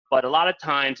But a lot of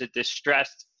times a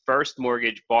distressed first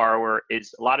mortgage borrower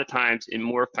is a lot of times in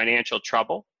more financial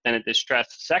trouble than a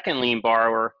distressed second lien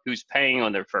borrower who's paying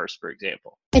on their first, for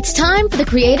example. It's time for the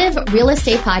Creative Real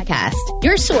Estate Podcast,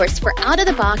 your source for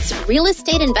out-of-the-box real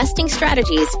estate investing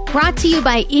strategies, brought to you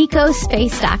by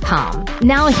ecospace.com.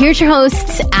 Now, here's your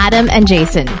hosts, Adam and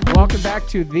Jason. Welcome back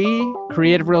to the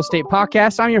Creative Real Estate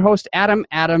Podcast. I'm your host, Adam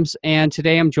Adams, and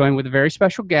today I'm joined with a very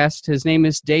special guest. His name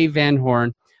is Dave Van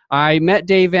Horn. I met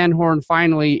Dave Van Horn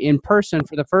finally in person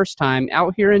for the first time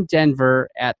out here in Denver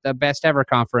at the Best Ever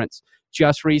Conference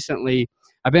just recently.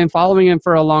 I've been following him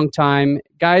for a long time.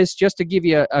 Guys, just to give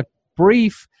you a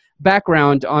brief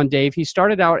background on Dave, he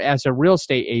started out as a real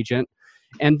estate agent,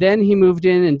 and then he moved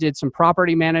in and did some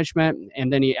property management,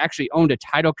 and then he actually owned a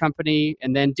title company,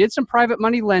 and then did some private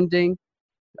money lending,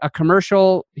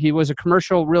 he was a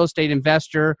commercial real estate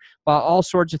investor, bought all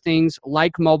sorts of things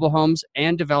like mobile homes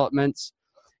and developments.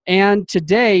 And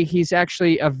today, he's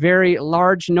actually a very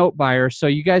large note buyer. So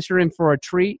you guys are in for a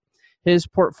treat. His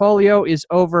portfolio is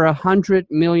over $100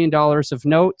 million of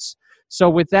notes. So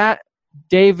with that,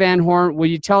 Dave Van Horn, will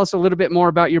you tell us a little bit more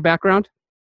about your background?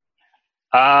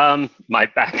 My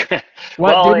background.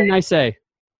 What didn't I say?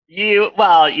 You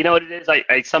know what it is?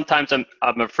 I sometimes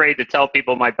I'm afraid to tell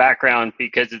people my background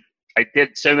because I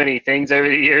did so many things over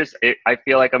the years. I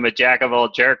feel like I'm a jack of all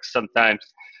jerks sometimes.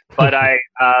 But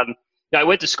I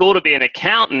went to school to be an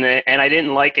accountant, and I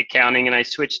didn't like accounting, and I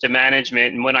switched to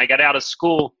management. And when I got out of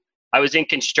school, I was in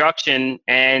construction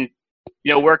and,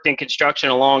 worked in construction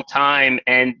a long time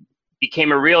and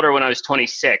became a realtor when I was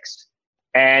 26.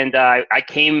 And I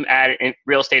came at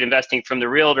real estate investing from the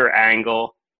realtor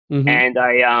angle. Mm-hmm. And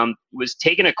I was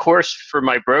taking a course for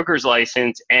my broker's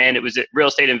license, and it was a real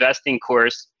estate investing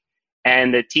course.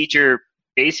 And the teacher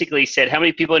basically said, how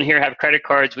many people in here have credit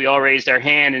cards? We all raised our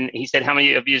hand. And he said, how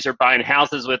many of you are buying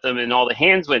houses with them? And all the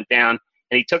hands went down.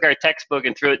 And he took our textbook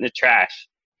and threw it in the trash.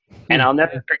 And I'll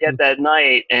never forget that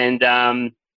night.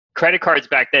 And credit cards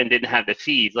back then didn't have the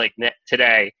fees like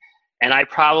today. And I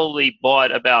probably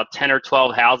bought about 10 or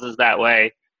 12 houses that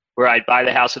way, where I'd buy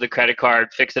the house with a credit card,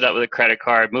 fix it up with a credit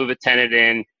card, move a tenant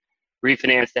in,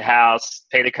 refinance the house,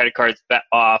 pay the credit cards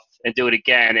off, and do it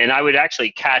again. And I would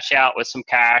actually cash out with some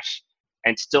cash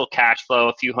and still cash flow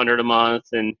a few hundred a month.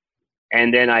 And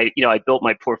then I built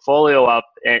my portfolio up,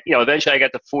 and, eventually I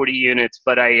got to 40 units.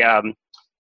 But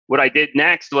what I did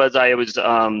next was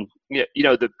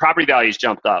the property values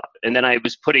jumped up, and then I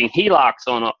was putting HELOCs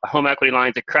on home equity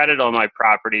lines of credit on my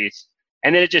properties.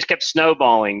 And then it just kept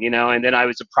snowballing, and then I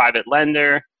was a private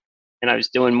lender, and I was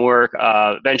doing more,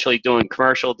 eventually doing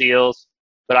commercial deals.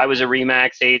 But I was a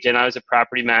RE/MAX agent. I was a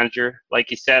property manager.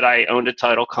 Like you said, I owned a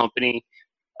title company.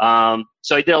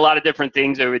 So I did a lot of different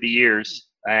things over the years.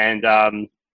 And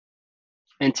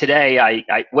today,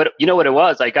 what it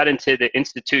was? I got into the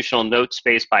institutional note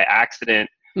space by accident.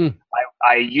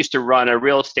 I used to run a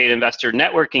real estate investor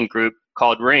networking group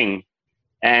called Ring.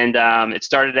 And it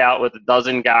started out with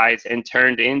 12 guys and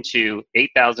turned into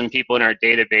 8,000 people in our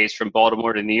database from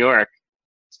Baltimore to New York.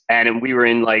 And we were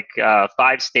in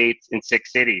 5 states and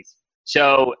 6 cities.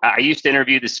 So I used to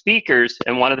interview the speakers,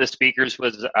 and one of the speakers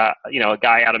was, a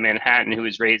guy out of Manhattan who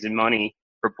was raising money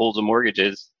for pools of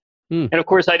mortgages. And of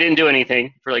course, I didn't do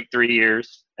anything for 3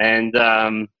 years. And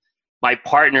my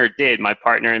partner did. My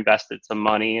partner invested some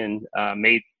money and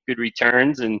made good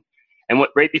returns. And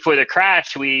right before the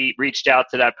crash, we reached out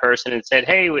to that person and said,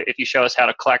 hey, if you show us how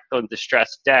to collect on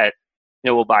distressed debt,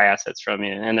 we'll buy assets from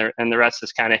you. And the rest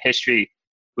is kind of history.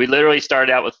 We literally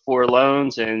started out with 4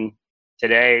 loans, and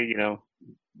today,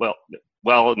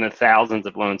 well in the thousands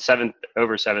of loans,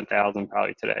 over 7,000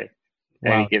 probably today,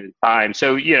 at any given time.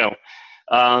 So,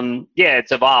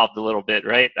 it's evolved a little bit,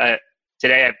 right?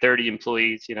 Today I have 30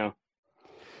 employees,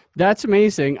 That's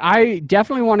amazing. I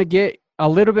definitely want to get a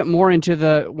little bit more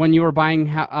into when you were buying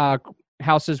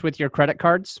houses with your credit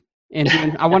cards. And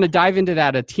I want to dive into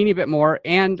that a teeny bit more.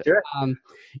 And sure.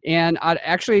 And I'd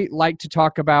actually like to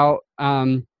talk about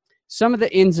some of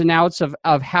the ins and outs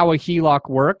of how a HELOC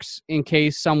works, in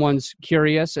case someone's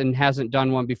curious and hasn't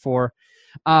done one before.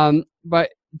 But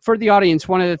for the audience,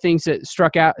 one of the things that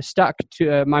stuck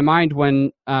to my mind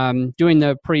when doing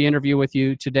the pre-interview with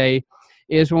you today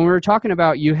is when we were talking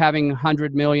about you having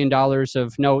 $100 million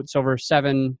of notes over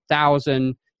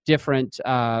 7,000 different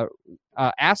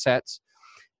assets.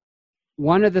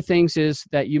 One of the things is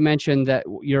that you mentioned that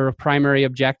your primary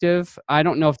objective, I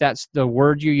don't know if that's the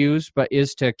word you use, but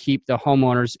is to keep the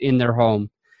homeowners in their home.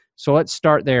 So let's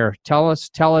start there. Tell us,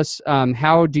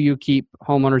 how do you keep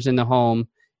homeowners in the home,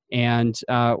 and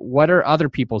what are other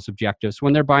people's objectives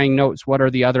when they're buying notes? What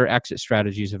are the other exit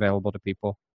strategies available to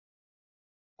people?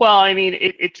 Well, I mean,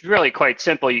 it's really quite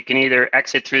simple. You can either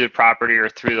exit through the property or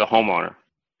through the homeowner.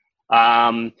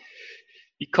 Um,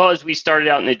 because we started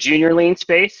out in the junior lien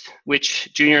space,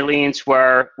 which junior liens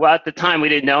were, well, at the time we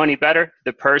didn't know any better.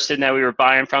 The person that we were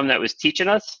buying from that was teaching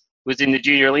us was in the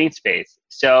junior lien space.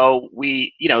 So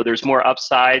there's more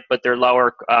upside, but they're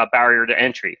lower barrier to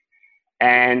entry.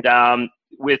 And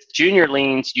with junior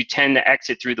liens, you tend to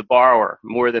exit through the borrower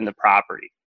more than the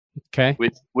property. Okay.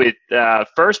 With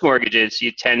first mortgages,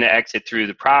 you tend to exit through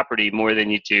the property more than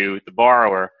you do the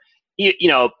borrower. If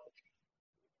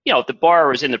the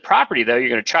borrower is in the property, though, you're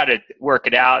going to try to work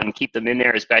it out and keep them in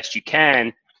there as best you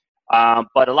can.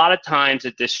 But a lot of times,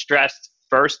 a distressed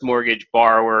first mortgage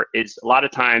borrower is a lot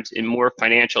of times in more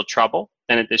financial trouble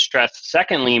than a distressed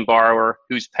second lien borrower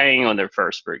who's paying on their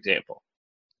first, for example.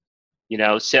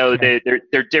 So Okay.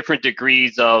 they're different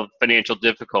degrees of financial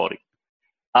difficulty.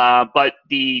 But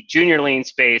the junior lien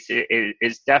space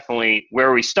is definitely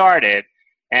where we started.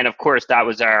 And of course,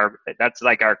 that's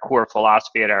like our core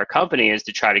philosophy at our company, is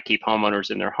to try to keep homeowners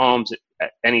in their homes,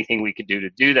 anything we could do to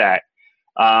do that.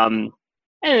 And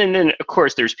then of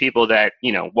course, there's people that,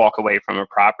 walk away from a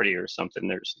property or something.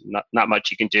 There's not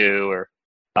much you can do, or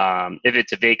if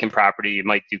it's a vacant property, you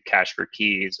might do cash for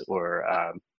keys,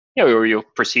 or you'll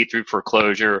proceed through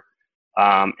foreclosure.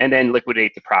 And then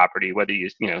liquidate the property, whether you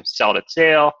sell it at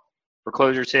sale,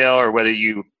 foreclosure sale, or whether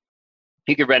you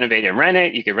could renovate and rent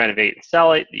it, you can renovate and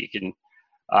sell it, you can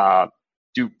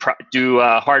do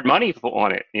hard money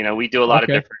on it. We do a lot of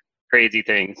different crazy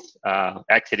things,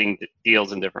 exiting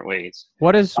deals in different ways.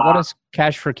 What does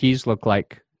cash for keys look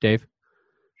like, Dave?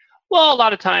 Well, a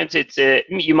lot of times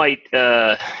you might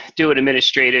do an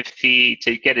administrative fee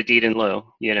to get a deed in lieu.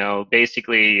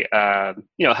 Basically,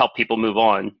 help people move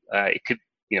on. It could,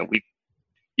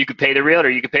 you could pay the realtor,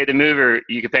 you could pay the mover,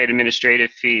 you could pay an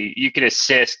administrative fee. You can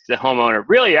assist the homeowner.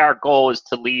 Really, our goal is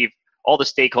to leave all the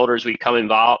stakeholders we come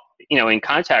involved, in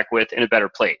contact with, in a better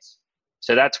place.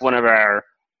 So that's one of our,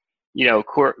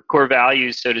 core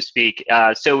values, so to speak.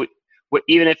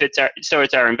 Even if it's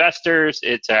our investors,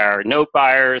 it's our note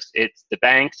buyers, it's the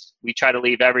banks, we try to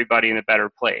leave everybody in a better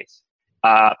place,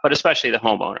 but especially the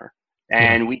homeowner.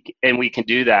 And we can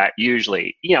do that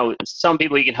usually. Some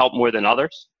people you can help more than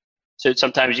others. So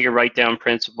sometimes you can write down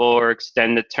principal or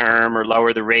extend the term or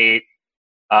lower the rate,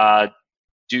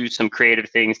 do some creative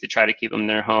things to try to keep them in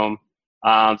their home.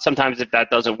 Sometimes if that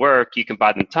doesn't work, you can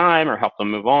buy them time or help them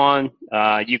move on.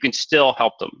 You can still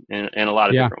help them in a lot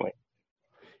of different ways.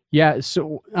 Yeah,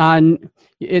 so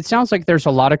it sounds like there's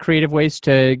a lot of creative ways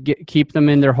to keep them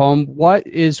in their home. What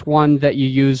is one that you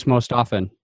use most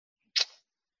often?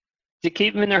 To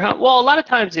keep them in their home? Well, a lot of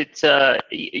times it's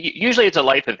usually it's a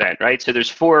life event, right? So there's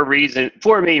four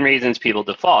main reasons people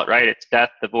default, right? It's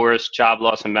death, divorce, job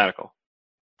loss, and medical.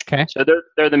 Okay. So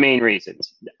they're the main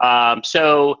reasons.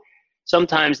 So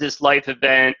sometimes this life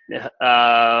event,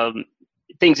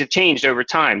 things have changed over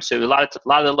time. So a lot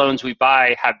of the loans we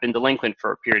buy have been delinquent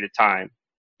for a period of time.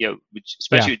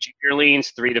 Especially with junior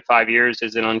liens, 3 to 5 years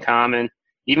isn't uncommon.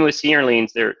 Even with senior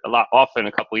liens, they're often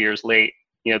a couple years late.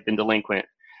 Been delinquent.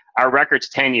 Our record's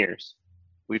 10 years.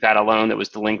 We've had a loan that was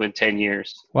delinquent 10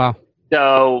 years. Wow.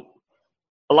 So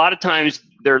a lot of times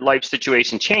their life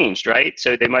situation changed, right?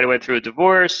 So they might have went through a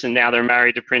divorce and now they're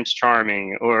married to Prince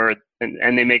Charming,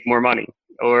 and they make more money.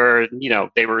 Or,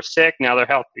 they were sick, now they're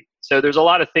healthy. So there's a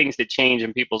lot of things that change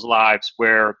in people's lives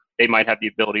where they might have the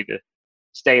ability to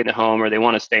stay in the home, or they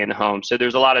want to stay in the home. So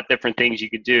there's a lot of different things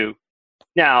you could do.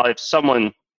 Now, if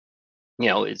someone,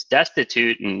 is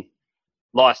destitute and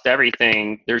lost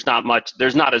everything, there's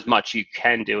not as much you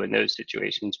can do in those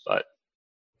situations, but.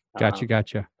 Gotcha.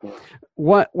 Yeah.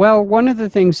 One of the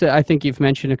things that I think you've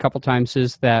mentioned a couple times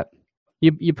is that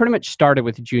you pretty much started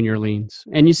with junior liens,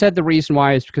 and you said the reason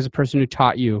why is because the person who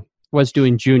taught you was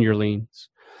doing junior liens.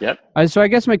 Yep. So I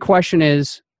guess my question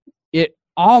is, it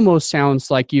almost sounds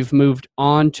like you've moved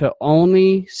on to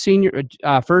only senior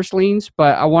first liens,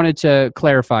 but I wanted to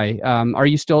clarify. Are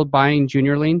you still buying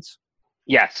junior liens?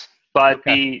 Yes, but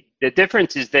the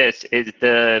difference is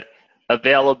the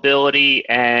availability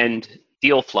and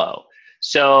deal flow.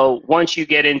 So once you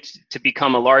get into to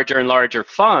become a larger and larger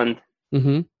fund,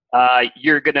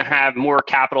 you're going to have more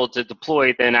capital to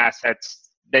deploy than assets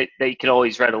that you can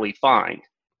always readily find.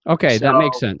 Okay, so that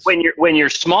makes sense. When you're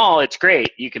small, it's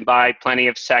great. You can buy plenty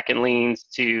of second liens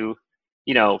to,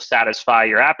 satisfy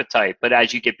your appetite. But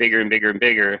as you get bigger and bigger and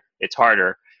bigger, it's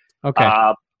harder.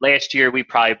 Okay. Last year, we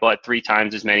probably bought 3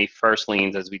 times as many first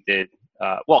liens as we did.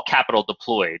 Capital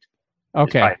deployed.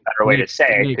 Okay. Is probably a better way to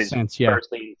say, because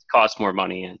first liens cost more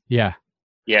money. Yeah.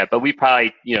 But we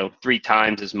probably 3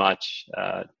 times as much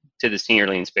to the senior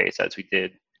lien space as we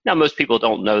did Now, most people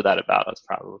don't know that about us,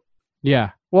 probably.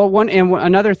 Yeah. Well,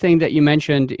 another thing that you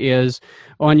mentioned is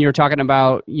when you're talking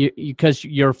about because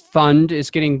your fund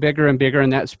is getting bigger and bigger,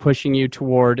 and that's pushing you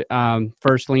toward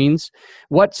first liens.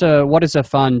 What is a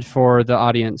fund for the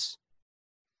audience?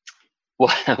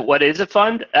 What is a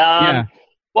fund? Yeah.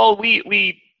 Well,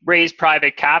 we raise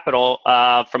private capital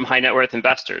from high net worth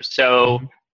investors. So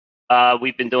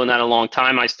we've been doing that a long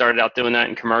time. I started out doing that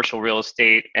in commercial real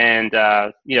estate, and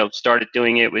started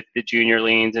doing it with the junior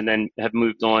liens, and then have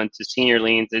moved on to senior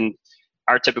liens. And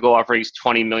our typical offering is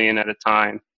 $20 million at a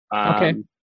time. Okay.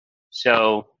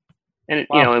 So, and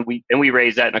Wow. and we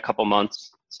raise that in a couple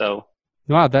months. So.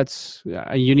 Wow, that's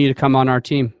you need to come on our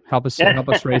team. Help us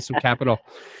raise some capital.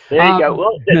 There you go.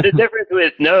 Well, the difference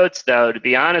with notes, though, to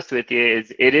be honest with you,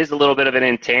 is it is a little bit of an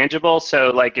intangible. So,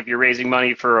 like if you're raising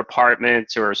money for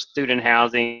apartments or student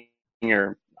housing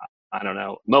or, I don't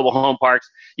know, mobile home parks,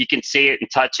 you can see it and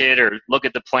touch it or look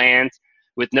at the plans.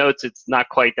 With notes, it's not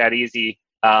quite that easy.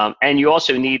 And you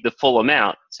also need the full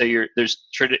amount. So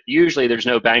usually there's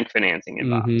no bank financing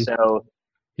involved. Mm-hmm. So.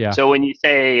 Yeah. So when you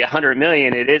say 100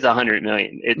 million, it is 100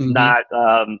 million. It's not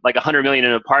like 100 million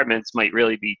in apartments might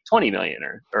really be 20 million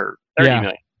or 30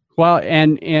 million. Well,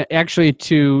 and actually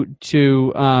to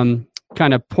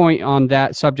kind of point on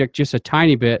that subject just a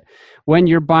tiny bit, when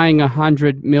you're buying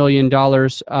 $100 million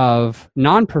of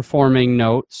non-performing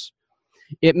notes,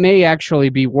 it may actually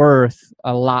be worth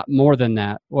a lot more than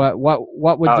that. What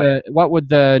would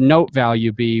the note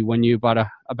value be when you bought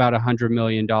about $100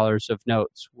 million of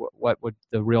notes? What would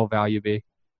the real value be?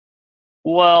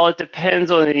 Well, it depends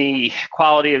on the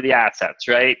quality of the assets,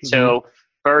 right? Mm-hmm. So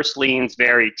first liens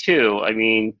vary too. I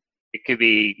mean, it could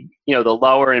be, the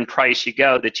lower in price you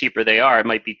go, the cheaper they are. It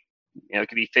might be, it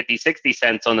could be 50, 60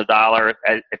 cents on the dollar.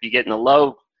 If you get in the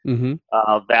low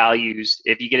values,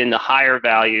 if you get into higher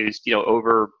values,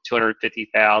 over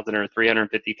 250,000 or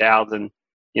 350,000,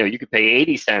 you could pay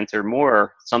 80 cents or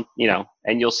more,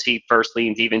 and you'll see first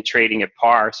liens even trading at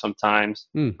par sometimes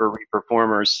for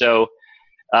reperformers. So,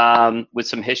 with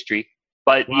some history,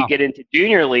 but you get into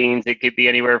junior liens, it could be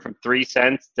anywhere from 3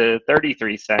 cents to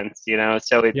 33 cents,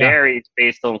 so it varies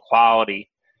based on quality.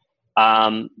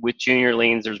 With junior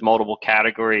liens, there's multiple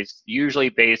categories, usually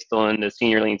based on the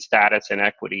senior lien status and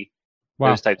equity,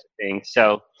 those types of things.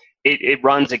 So it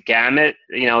runs a gamut.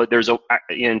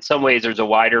 In some ways, there's a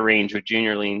wider range with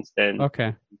junior liens than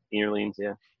senior liens.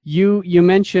 Yeah. You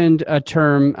mentioned a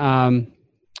term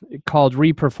called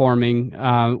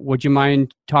reperforming. Would you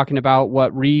mind talking about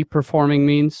what reperforming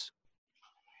means?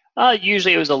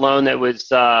 Usually, it was a loan that was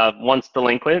once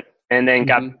delinquent and then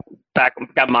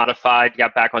got modified,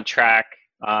 got back on track,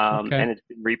 and it's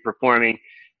been reperforming,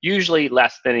 usually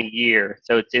less than a year.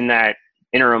 So it's in that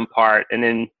interim part, and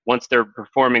then once they're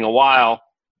performing a while,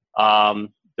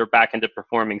 they're back into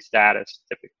performing status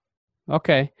typically.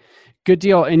 Okay, good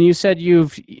deal. And you said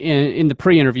in the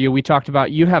pre-interview, we talked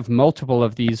about you have multiple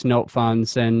of these note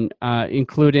funds, and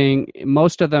including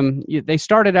most of them, they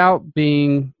started out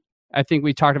being, I think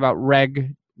we talked about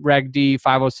Reg D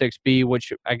 506B,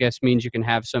 which I guess means you can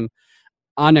have some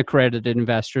unaccredited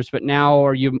investors, but now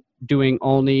are you doing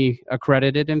only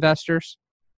accredited investors?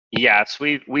 Yes,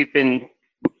 we've been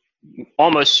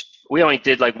we only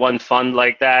did like one fund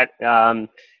like that,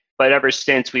 but ever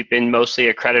since we've been mostly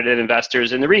accredited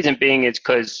investors, and the reason being is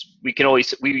because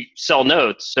we sell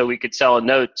notes, so we could sell a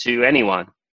note to anyone.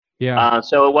 Yeah.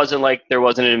 So it wasn't like there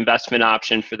wasn't an investment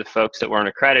option for the folks that weren't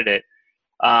accredited.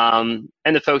 And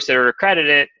the folks that are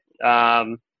accredited,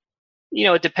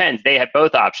 it depends. They had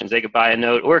both options. They could buy a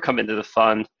note or come into the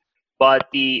fund, but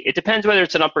it depends whether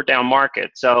it's an up or down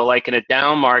market. So like in a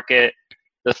down market,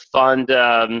 the fund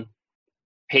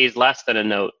pays less than a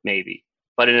note maybe,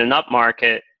 but in an up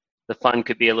market, the fund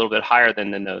could be a little bit higher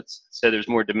than the notes. So there's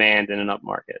more demand in an up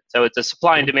market. So it's a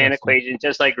supply and demand equation,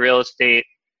 just like real estate.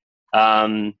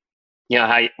 Whether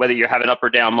you have an up or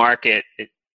down market,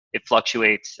 it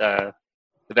fluctuates the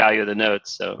value of the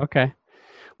notes. So okay.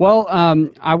 Well,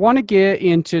 I want to get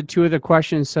into two of the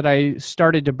questions that I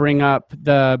started to bring up,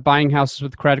 the buying houses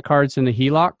with credit cards and the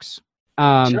HELOCs.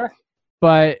 Sure.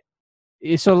 But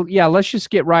so, let's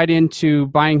just get right into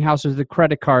buying houses with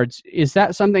credit cards. Is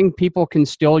that something people can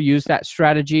still use that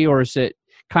strategy, or is it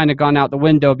kind of gone out the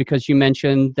window because you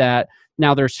mentioned that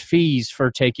now there's fees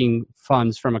for taking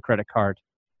funds from a credit card?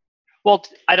 Well,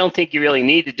 I don't think you really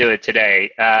need to do it today.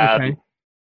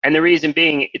 And the reason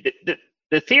being,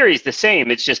 the theory is the same.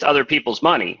 It's just other people's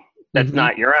money. That's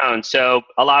not your own. So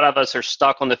a lot of us are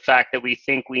stuck on the fact that we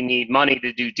think we need money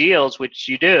to do deals, which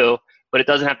you do, but it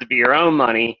doesn't have to be your own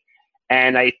money.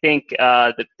 And I think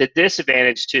the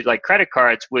disadvantage to like credit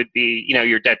cards would be,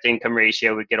 your debt to income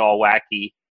ratio would get all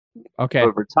wacky. Okay.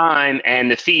 over time,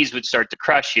 and the fees would start to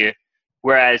crush you.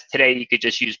 Whereas today you could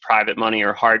just use private money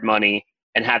or hard money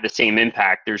and have the same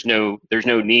impact. There's no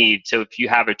need. So if you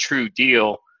have a true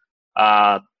deal,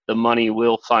 the money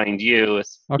will find you. You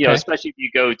know, Okay. especially if you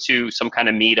go to some kind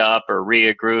of meetup or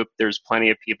RIA group. There's plenty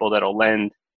of people that'll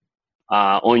lend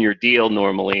on your deal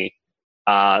normally,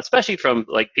 especially from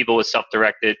like people with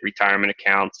self-directed retirement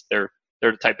accounts. They're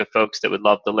the type of folks that would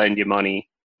love to lend you money.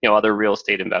 You know, other real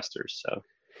estate investors. So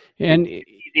And it's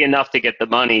easy enough to get the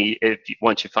money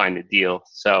once you find a deal.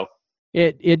 So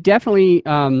it definitely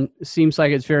seems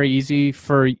like it's very easy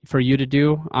for you to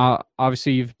do.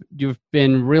 Obviously, you've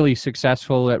been really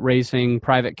successful at raising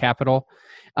private capital.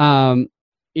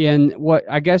 In what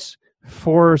I guess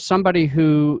for somebody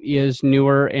who is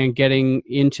newer and getting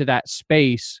into that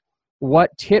space,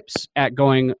 what tips at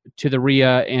going to the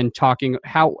RIA and talking?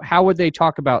 How would they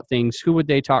talk about things? Who would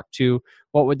they talk to?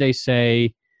 What would they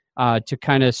say to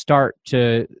kind of start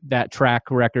to that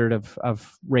track record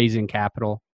of raising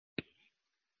capital?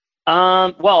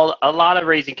 well, a lot of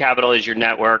raising capital is your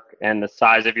network and the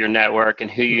size of your network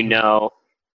and who you know.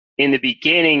 In the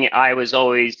beginning, I was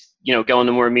always, going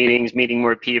to more meetings, meeting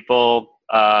more people.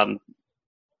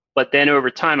 But then over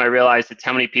time, I realized it's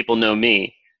how many people know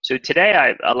me. So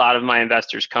today, a lot of my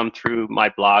investors come through my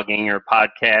blogging or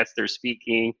podcast or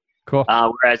speaking. Cool.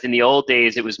 Whereas in the old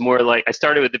days, it was more like I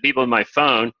started with the people on my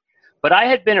phone. But I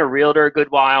had been a realtor a good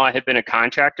while. I had been a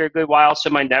contractor a good while. So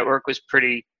my network was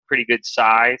pretty good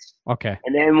size. Okay.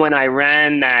 And then when I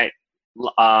ran that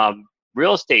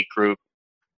real estate group,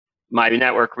 my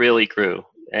network really grew.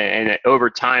 And over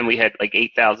time, we had like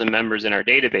 8,000 members in our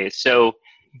database. So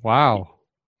Wow.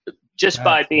 just That's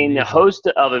by being the amazing. host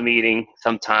of a meeting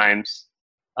sometimes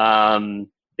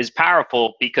is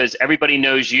powerful because everybody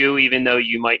knows you, even though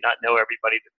you might not know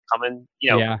everybody that's coming,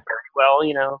 Yeah. very well,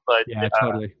 but, Yeah,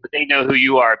 totally. but they know who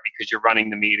you are because you're running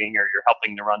the meeting or you're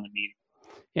helping to run the meeting.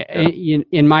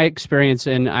 In my experience,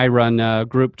 and I run a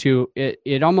group too,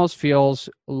 it almost feels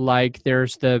like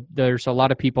there's a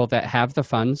lot of people that have the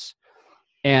funds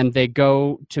and they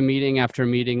go to meeting after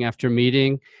meeting after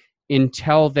meeting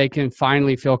until they can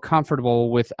finally feel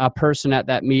comfortable with a person at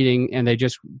that meeting, and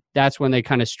that's when they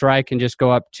kind of strike and just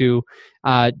go up to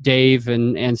Dave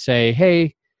and say,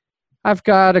 "Hey, I've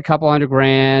got a couple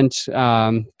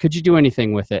 $100,000. Could you do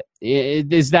anything with it?"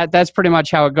 That's pretty much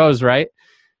how it goes, right?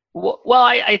 Well,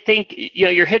 I think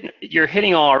you're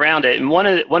hitting all around it, and one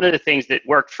of the things that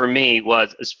worked for me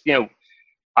was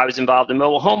I was involved in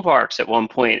mobile home parks at one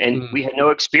point, and we had no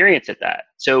experience at that,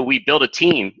 so we built a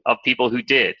team of people who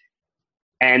did,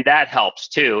 and that helps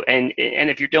too. And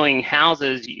if you're doing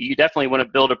houses, you definitely want to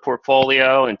build a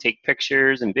portfolio and take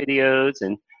pictures and videos,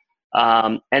 and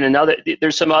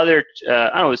there's some other I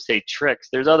don't want to say tricks.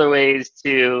 There's other ways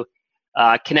to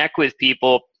connect with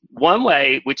people. One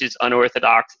way, which is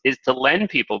unorthodox, is to lend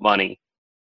people money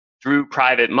through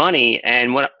private money.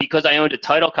 And because I owned a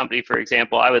title company, for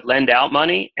example, I would lend out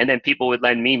money and then people would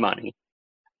lend me money.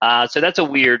 So that's a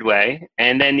weird way.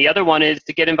 And then the other one is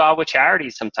to get involved with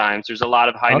charities sometimes. There's a lot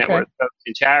of high net worth folks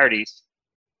in charities,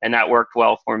 and that worked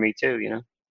well for me too,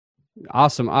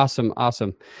 Awesome.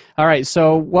 All right.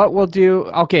 So what we'll do,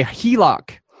 okay,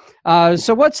 HELOC.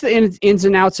 So what's the ins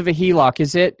and outs of a HELOC?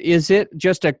 Is it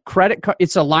just a credit?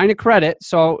 It's a line of credit.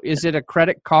 So is it a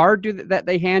credit card that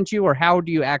they hand you, or how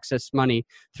do you access money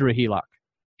through a HELOC?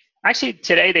 Actually,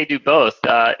 today they do both.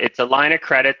 It's a line of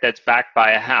credit that's backed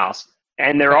by a house,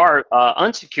 and there are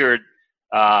unsecured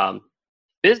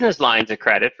business lines of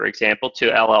credit, for example, to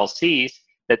LLCs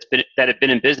that have been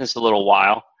in business a little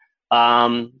while.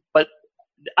 But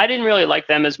I didn't really like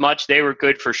them as much. They were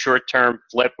good for short-term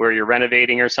flip where you're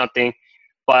renovating or something.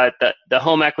 But the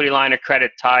home equity line of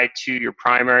credit tied to your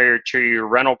primary or to your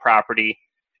rental property,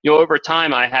 over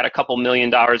time I had a couple $1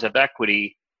 million of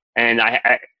equity, and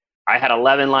I had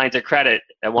 11 lines of credit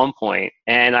at one point,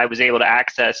 and I was able to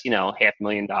access,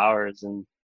 $500,000 and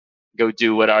go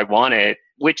do what I wanted,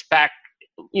 which back,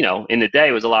 in the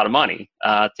day was a lot of money.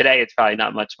 Today it's probably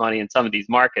not much money in some of these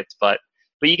markets, but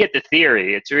you get the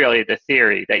theory. It's really the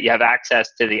theory that you have access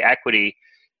to the equity.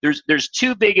 There's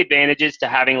two big advantages to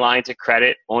having lines of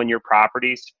credit on your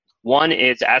properties. One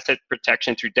is asset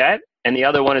protection through debt, and the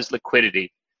other one is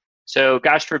liquidity. So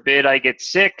gosh forbid I get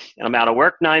sick and I'm out of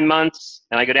work 9 months,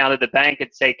 and I go down to the bank and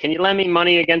say, "Can you lend me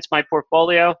money against my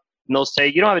portfolio?" And they'll say,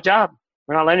 "You don't have a job.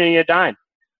 We're not lending you a dime."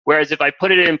 Whereas if I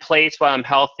put it in place while I'm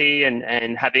healthy and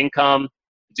have income,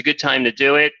 it's a good time to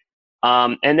do it.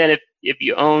 And then if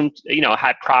you owned,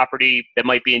 had property that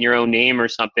might be in your own name or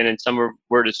something, and someone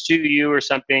were to sue you or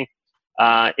something,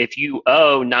 if you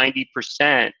owe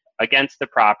 90% against the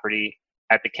property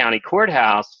at the county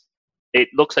courthouse, it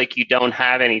looks like you don't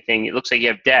have anything. It looks like you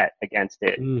have debt against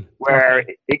it, where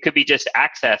Okay. it could be just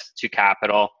access to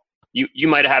capital. You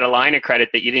might have had a line of credit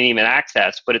that you didn't even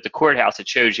access, but at the courthouse, it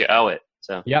shows you owe it.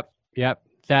 So, Yep.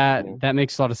 That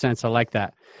makes a lot of sense. I like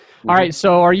that. All Mhm. right.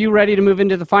 So are you ready to move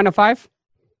into the final five?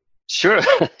 Sure,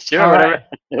 sure, All whatever.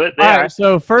 What they All are. right.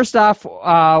 So first off,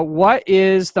 what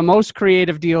is the most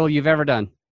creative deal you've ever done?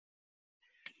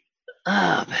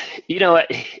 Um, you know, what,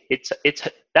 it's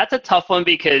that's a tough one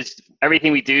because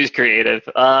everything we do is creative.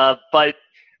 But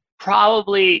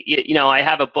probably, I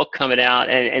have a book coming out,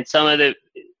 and some of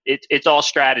it's all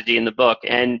strategy in the book,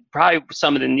 and probably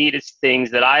some of the neatest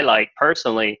things that I like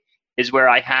personally is where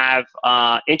I have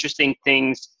interesting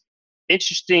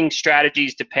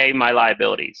strategies to pay my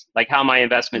liabilities, like how my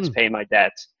investments pay my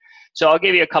debts. So I'll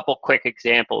give you a couple quick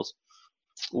examples.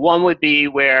 One would be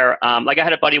where, like I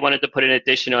had a buddy wanted to put an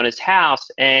addition on his house,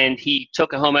 and he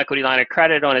took a home equity line of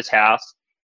credit on his house,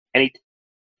 and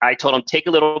I told him, take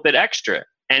a little bit extra.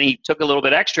 And he took a little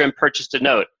bit extra and purchased a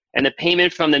note. And the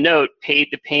payment from the note paid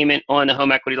the payment on the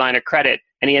home equity line of credit,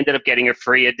 and he ended up getting a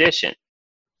free addition.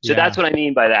 So that's what I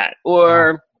mean by that.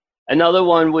 Or another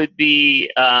one would be,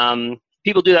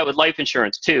 people do that with life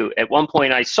insurance too. At one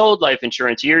point, I sold life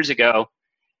insurance years ago,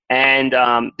 and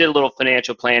did a little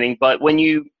financial planning. But when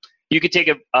you could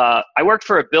take I worked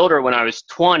for a builder when I was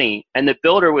 20, and the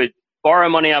builder would borrow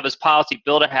money out of his policy,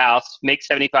 build a house, make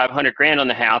 $7,500 on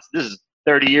the house. This is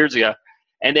 30 years ago,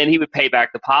 and then he would pay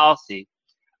back the policy.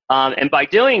 And by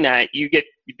doing that, you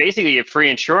basically get free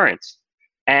insurance.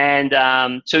 And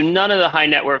so none of the high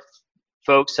net worth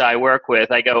folks I work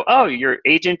with, I go, oh, your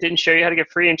agent didn't show you how to get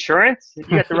free insurance? You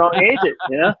got the wrong agent,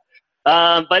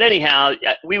 But anyhow,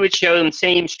 we would show them the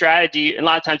same strategy. And a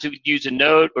lot of times we would use a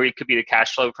note, or it could be the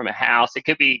cash flow from a house. It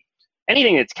could be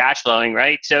anything that's cash flowing,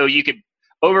 right? So you could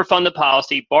overfund the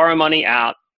policy, borrow money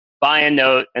out, buy a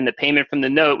note, and the payment from the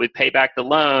note would pay back the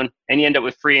loan, and you end up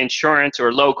with free insurance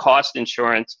or low cost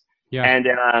insurance. Yeah.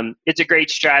 And it's a great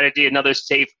strategy, another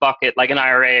safe bucket, like an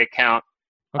IRA account,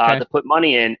 to put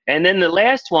money in. And then the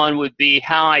last one would be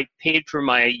how I paid for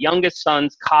my youngest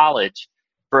son's college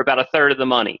for about a third of the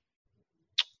money.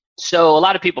 So a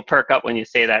lot of people perk up when you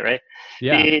say that, right?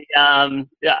 Yeah.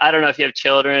 I don't know if you have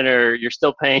children or you're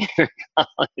still paying for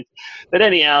college. But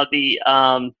anyhow, the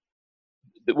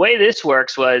way this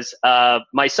works was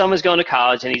my son was going to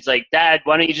college, and he's like, Dad,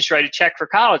 why don't you just write a check for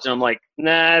college? And I'm like,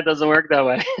 nah, it doesn't work that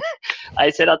way. I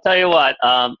said, I'll tell you what,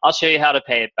 I'll show you how to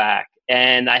pay it back.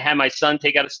 And I had my son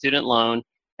take out a student loan,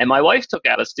 and my wife took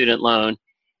out a student loan.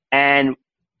 And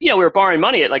we were borrowing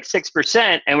money at like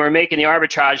 6%, and we're making the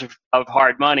arbitrage of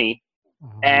hard money.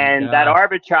 And that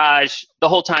arbitrage, the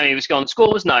whole time he was going to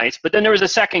school, was nice. But then there was a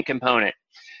second component.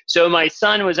 So my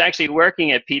son was actually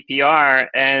working at PPR,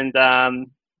 and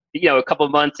a couple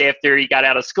of months after he got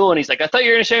out of school, and he's like, I thought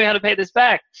you were going to show me how to pay this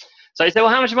back. So I said,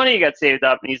 well, how much money you got saved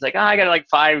up? And he's like, I got like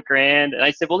 $5,000. And I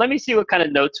said, well, let me see what kind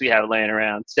of notes we have laying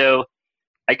around. So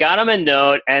I got him a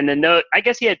note, and the note, I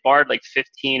guess he had borrowed like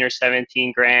 15 or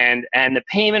 17 grand, and the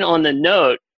payment on the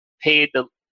note paid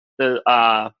the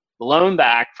loan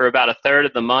back for about a third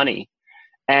of the money.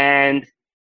 And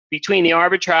between the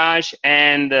arbitrage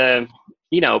and the,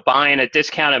 buying a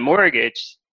discounted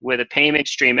mortgage with a payment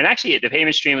stream, and actually the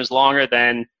payment stream was longer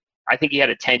than, I think he had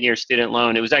a 10-year student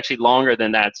loan. It was actually longer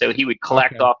than that, so he would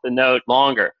collect off the note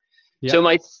longer.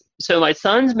 Yep. So my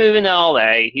son's moving to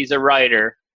LA. He's a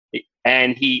writer.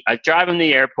 And I drive him to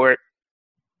the airport,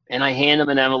 and I hand him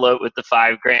an envelope with the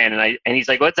 $5,000, and he's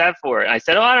like, "What's that for?" And I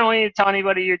said, "Oh, I don't want you to tell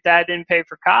anybody your dad didn't pay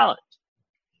for college."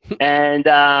 And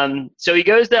so he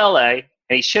goes to LA, and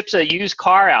he ships a used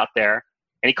car out there,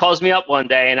 and he calls me up one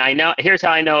day, and here's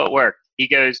how I know it worked. He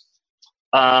goes,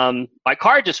 "My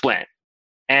car just went,"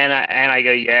 and I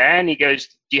go, "Yeah," and he goes,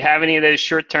 "Do you have any of those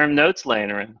short-term notes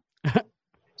laying around?"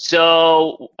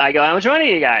 So I go, how much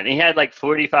money you got? And he had like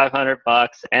 $4,500,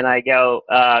 and I go,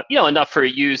 enough for a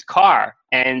used car.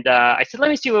 And I said, let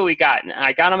me see what we got. And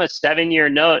I got him a 7-year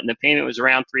note, and the payment was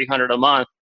around $300 a month.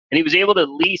 And he was able to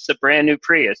lease a brand new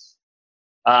Prius.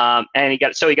 And he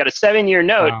got a 7-year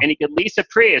note, and he could lease a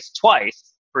Prius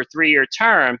twice for a 3-year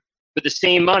term for the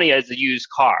same money as the used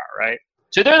car, right?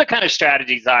 So they're the kind of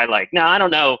strategies I like. Now, I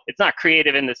don't know. It's not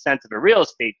creative in the sense of a real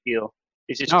estate deal.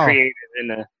 It's just creative in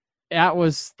the...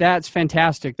 That's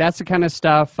fantastic. That's the kind of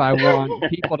stuff I want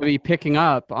people to be picking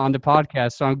up on the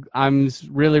podcast. So I'm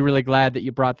really, really glad that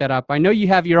you brought that up. I know you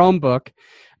have your own book,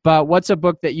 but what's a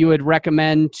book that you would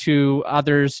recommend to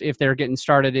others if they're getting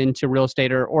started into real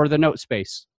estate or the note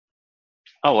space?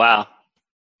 Oh, wow.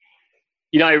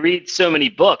 I read so many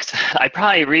books. I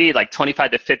probably read like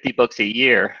 25 to 50 books a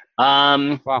year.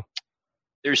 Wow.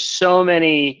 there's so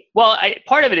many. Well,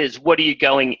 part of it is, what are you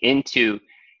going into?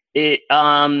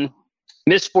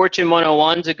 Misfortune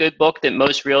 101 is a good book that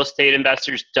most real estate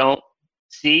investors don't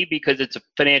see because it's a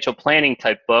financial planning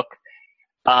type book.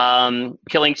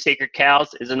 Killing Sacred Cows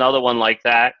is another one like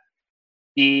that.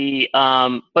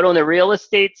 But on the real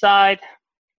estate side,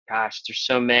 gosh, there's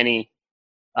so many.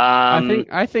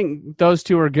 I think those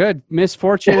two are good.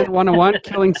 Misfortune 101,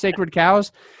 Killing Sacred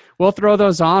Cows. We'll throw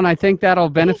those on. I think that'll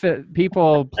benefit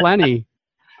people plenty.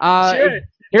 Sure.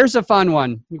 Here's a fun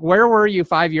one. Where were you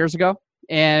 5 years ago?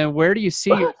 And where do you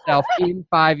see yourself in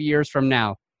 5 years from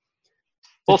now?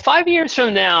 Well, 5 years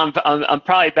from now, I'm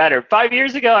probably better. 5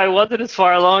 years ago, I wasn't as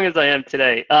far along as I am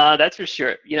today. That's for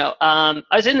sure. I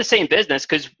was in the same business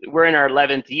because we're in our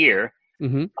 11th year.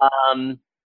 Mm-hmm.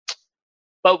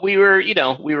 But we were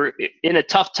in a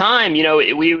tough time.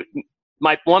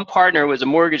 My one partner was a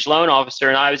mortgage loan officer,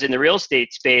 and I was in the real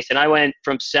estate space. And I went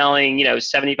from selling,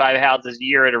 75 houses a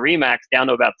year at a Remax down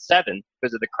to about 7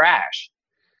 because of the crash.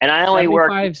 And I only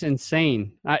worked. 75's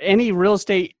insane. Any real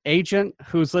estate agent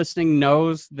who's listening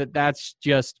knows that that's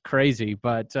just crazy.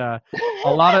 But a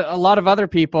lot of other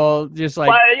people just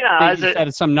like said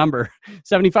it's some number.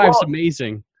 75 is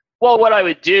amazing. Well, what I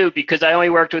would do, because I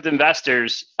only worked with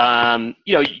investors,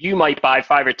 you might buy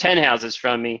 5 or 10 houses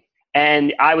from me,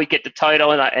 and I would get the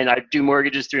title, and I'd do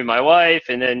mortgages through my wife,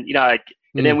 and then I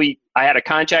had a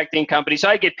contracting company, so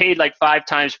I get paid like 5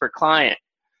 times per client.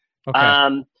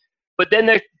 Okay. But then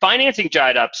the financing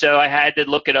dried up, so I had to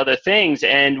look at other things.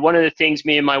 And one of the things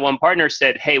me and my one partner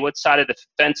said, hey, what side of the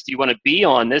fence do you want to be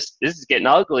on? This is getting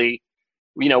ugly.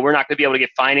 We're not going to be able to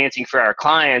get financing for our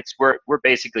clients. We're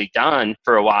basically done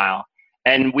for a while.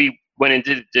 And we went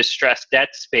into the distressed debt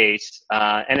space,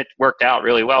 and it worked out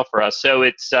really well for us. So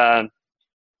it's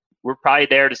we're probably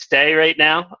there to stay right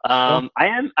now.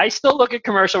 I still look at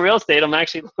commercial real estate. I'm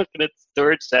actually looking at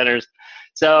storage centers.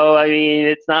 So, I mean,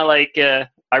 it's not like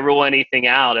I rule anything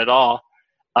out at all.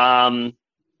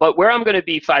 But where I'm going to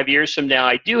be 5 years from now,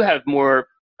 I do have more.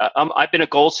 I've been a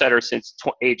goal setter since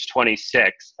age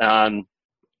 26.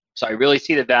 So I really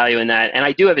see the value in that. And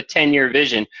I do have a 10-year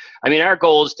vision. I mean, our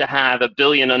goal is to have $1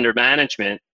 billion under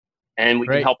management, and we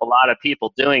can help a lot of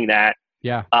people doing that.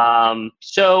 Yeah.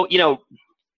 So,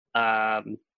 5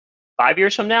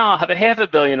 years from now, I'll have a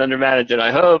 $500 million under management,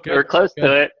 I hope, or close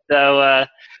to it. So,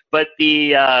 but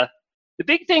the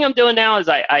big thing I'm doing now is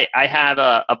I have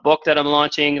a book that I'm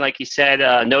launching, like you said,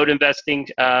 note investing,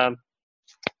 real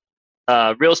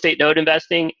estate note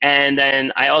investing, and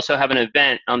then I also have an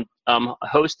event I'm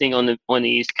hosting on the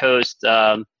East Coast,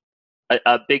 a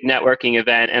big networking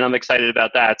event, and I'm excited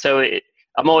about that. So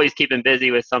I'm always keeping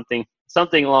busy with something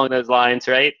along those lines,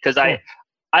 right? Because I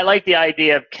like the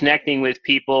idea of connecting with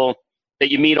people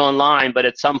that you meet online, but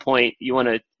at some point you want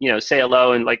to say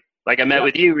hello, and like I met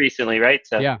with you recently, right?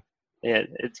 So yeah,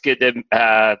 it's good to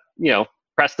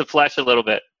press the flesh a little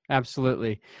bit.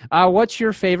 Absolutely. What's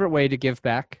your favorite way to give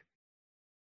back?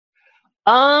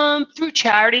 Through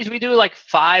charities. We do like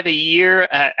 5 a year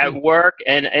at work,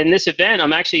 and this event,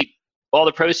 all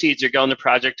the proceeds are going to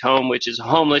Project Home, which is a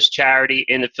homeless charity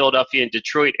in the Philadelphia and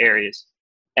Detroit areas.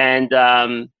 And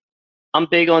I'm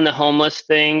big on the homeless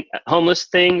thing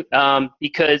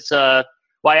because I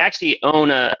actually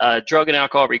own a drug and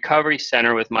alcohol recovery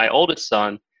center with my oldest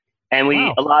son, and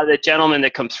a lot of the gentlemen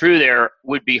that come through there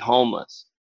would be homeless.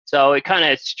 So it kind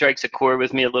of strikes a chord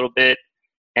with me a little bit,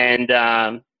 and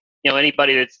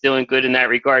anybody that's doing good in that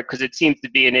regard, because it seems to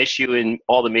be an issue in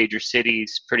all the major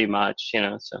cities pretty much,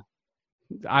 so.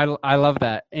 I love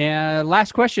that. And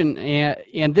last question,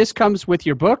 and this comes with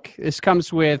your book. This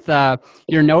comes with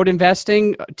your note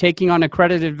investing, taking on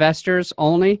accredited investors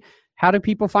only. How do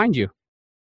people find you?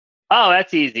 Oh,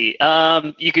 that's easy.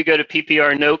 You could go to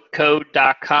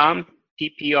pprnoteco.com,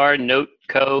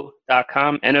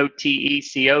 pprnoteco.com,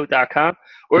 NOTECO.com,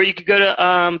 or you could go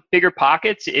to Bigger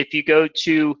Pockets. If you go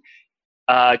to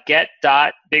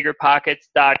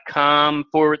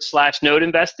get.biggerpockets.com/note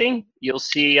investing, you'll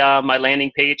see my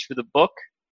landing page for the book.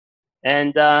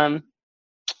 And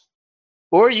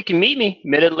or you can meet me,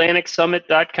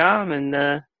 midatlanticsummit.com,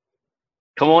 and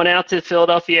come on out to the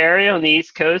Philadelphia area on the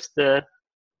East Coast.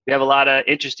 We have a lot of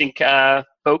interesting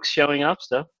folks showing up,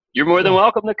 so you're more than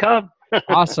welcome to come.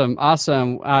 Awesome.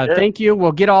 Thank you.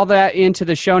 We'll get all that into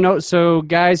the show notes. So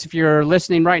guys, if you're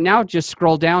listening right now, just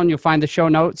scroll down, you'll find the show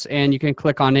notes, and you can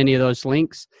click on any of those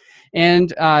links.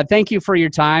 And thank you for your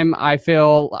time. I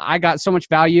feel I got so much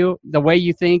value. The way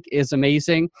you think is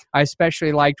amazing. I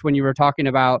especially liked when you were talking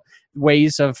about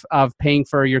ways of paying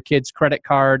for your kid's credit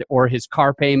card or his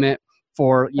car payment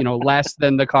for less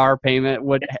than the car payment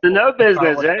would. It's the no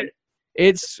business, right?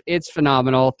 It's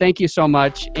phenomenal. Thank you so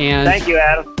much. And thank you,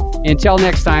 Adam. Until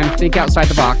next time, think outside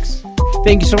the box.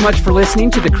 Thank you so much for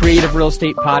listening to the Creative Real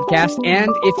Estate Podcast.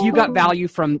 And if you got value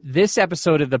from this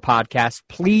episode of the podcast,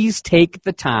 please take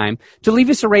the time to leave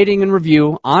us a rating and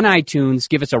review on iTunes.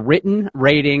 Give us a written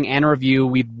rating and a review.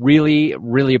 We'd really,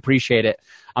 really appreciate it.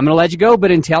 I'm going to let you go,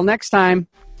 but until next time,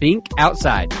 think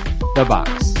outside the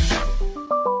box.